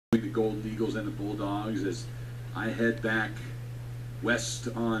The Golden Eagles and the Bulldogs as I head back west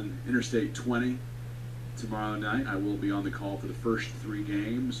on Interstate 20 tomorrow night. I will be on the call for the first 3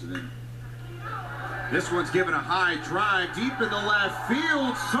 games, and then this one's given a high drive deep in the left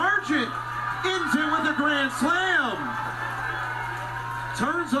field. Sargent ends it with a grand slam.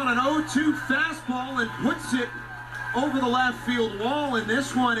 Turns on an 0-2 fastball and puts it over the left field wall, and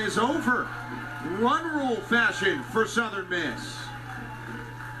this one is over. Run rule fashion for Southern Miss.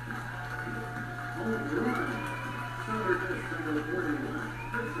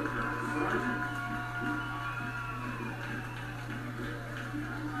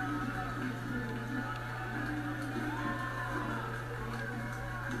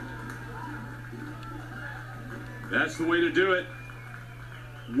 That's the way to do it.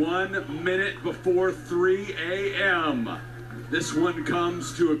 1 minute before 3 a.m. This one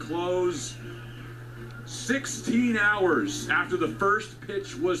comes to a close 16 hours after the first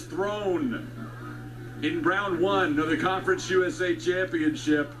pitch was thrown in round 1 of the Conference USA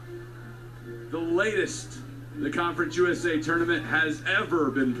Championship, the latest the Conference USA tournament has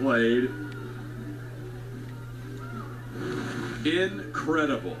ever been played.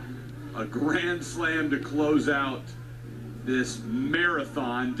 Incredible. A grand slam to close out this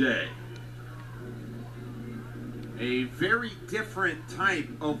marathon day. A very different type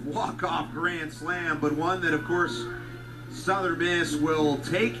of walk-off grand slam, but one that, of course, Southern Miss will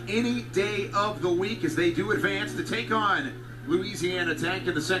take any day of the week as they do advance to take on Louisiana Tech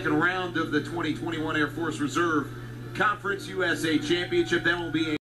in the second round of the 2021 Air Force Reserve Conference USA Championship. That will be a